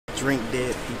Drink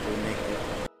dead people, nigga.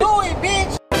 Do it,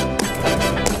 bitch!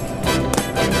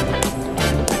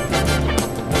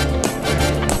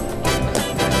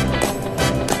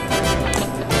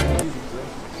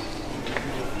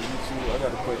 I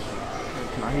got a question.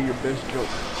 Can I hear your best joke?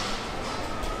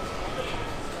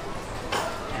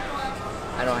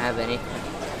 I don't have any.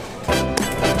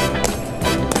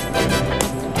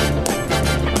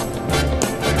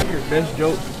 Hear your best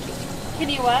joke? Can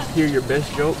you what? Hear your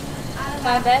best joke?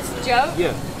 My best joke?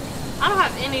 Yeah. I don't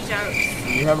have any jokes.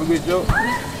 You have a good joke?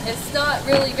 It's not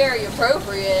really very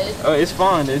appropriate. It's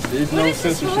fine. It's What no is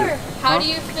this censorship. for? How do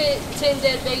you fit 10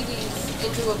 dead babies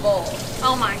into a bowl?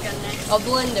 Oh my goodness. A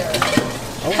blender.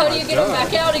 Oh How my do you get them God.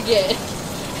 back out again?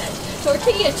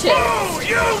 Tortilla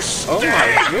chips. Oh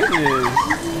my goodness.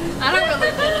 I don't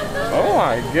really get it though. Oh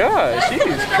my God. She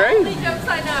is How many crazy. jokes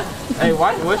I know. Hey,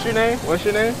 what's your name? What's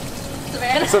your name?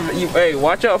 Savannah. Hey,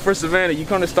 watch out for Savannah. You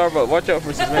come to Starbucks. Watch out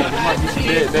for Savannah. There might be some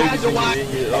dead babies in your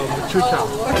mature child.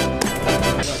 Oh, Lord. I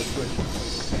got a question.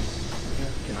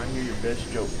 Can I hear your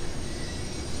best joke?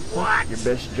 What? Your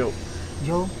best joke.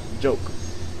 Joke.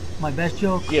 My best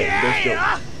joke? Yeah, best joke.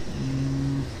 I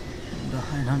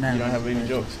don't have. You don't have any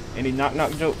jokes? Any knock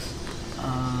jokes?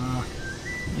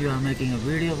 You are making a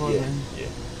video for them? Yeah.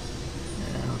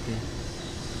 Yeah, okay.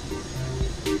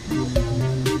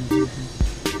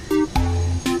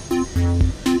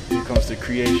 When it comes to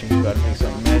creation, you gotta make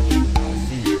something magic.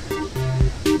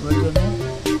 What's your name?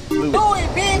 Louis. Do it,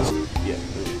 bitch! Yeah,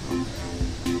 Louis.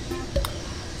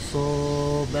 So,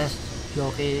 best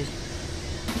joke is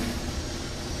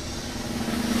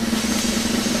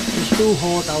it's too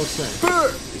hot outside.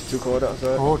 It's too cold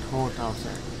outside? Hot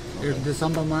outside. It's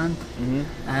December month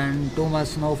and too much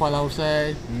snowfall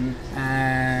outside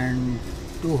and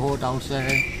too hot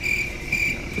outside.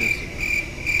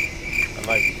 I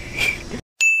like it.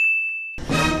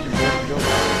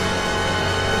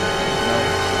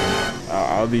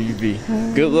 I'll leave you be.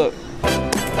 Good luck.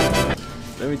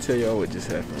 Let me tell y'all what just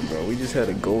happened, bro. We just had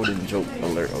a golden joke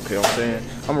alert, okay? I'm saying,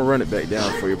 I'm gonna run it back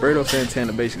down for you. Brado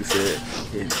Santana basically said,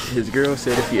 his girl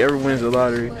said if he ever wins the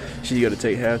lottery, she's gonna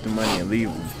take half the money and leave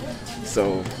him.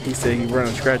 So he said he run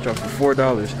a scratch off for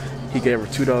 $4. He gave her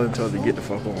 $2 and told her to get the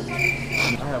fuck on.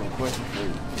 I have a question for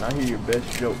you. Can I hear your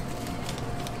best joke?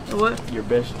 What? Your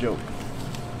best joke.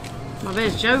 My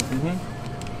best joke?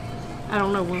 I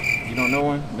don't know one. You don't know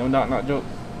one? No knock joke?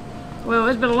 Well,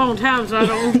 it's been a long time, so I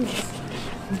don't.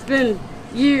 It's been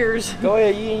years. Go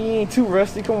ahead, you ain't too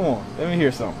rusty. Come on. Let me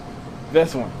hear something.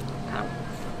 Best one.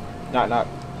 Knock.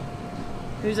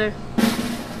 Who's there?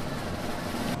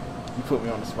 You put me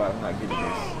on the spot. I'm not getting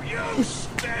this.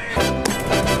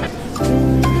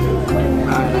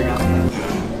 Alright, I got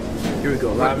it. Here we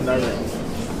go. Live and direct.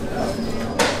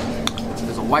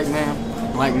 There's a white man,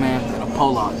 black man, and a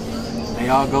Pollock. They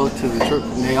all go to the trip.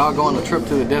 They all go on a trip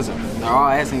to the desert. They're all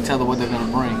asking each other what they're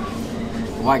gonna bring.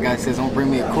 The white guy says, "I'm gonna bring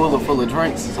me a cooler full of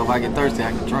drinks, so if I get thirsty, I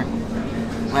can drink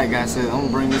them." Black guy says, "I'm gonna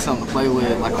bring me something to play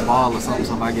with, like a ball or something,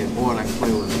 so if I get bored, I can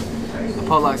play with it." The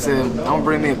Pollock said, "I'm gonna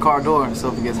bring me a car door, so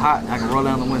if it gets hot, I can roll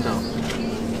down the window."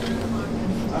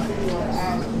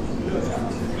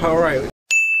 All right.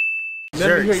 Let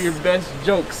Jerks. me hear your best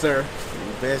joke, sir.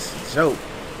 Best joke.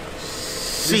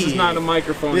 This is not a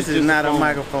microphone. This it's is just not a a phone.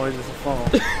 microphone, it's just a phone.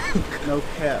 No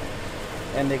cap.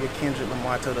 That nigga Kendrick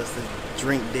Lamar told us to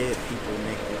drink dead people,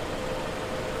 nigga.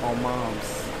 On moms.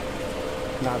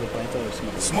 Nah, the plane told us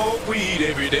smoke. Smoke weed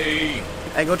every day.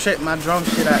 Hey, go check my drum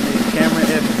shit out, nigga. Cameron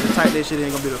Evans. You type that shit in,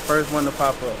 gonna be the first one to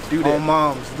pop up. Do that. On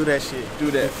moms. Do that shit.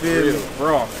 Do that. You feel real, me?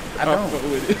 raw. I don't. fuck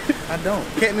with it. I don't.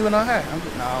 Catch me when I'm high.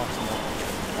 No, I don't smoke.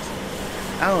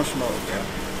 I don't smoke, bro.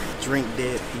 Drink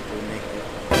dead people, nigga.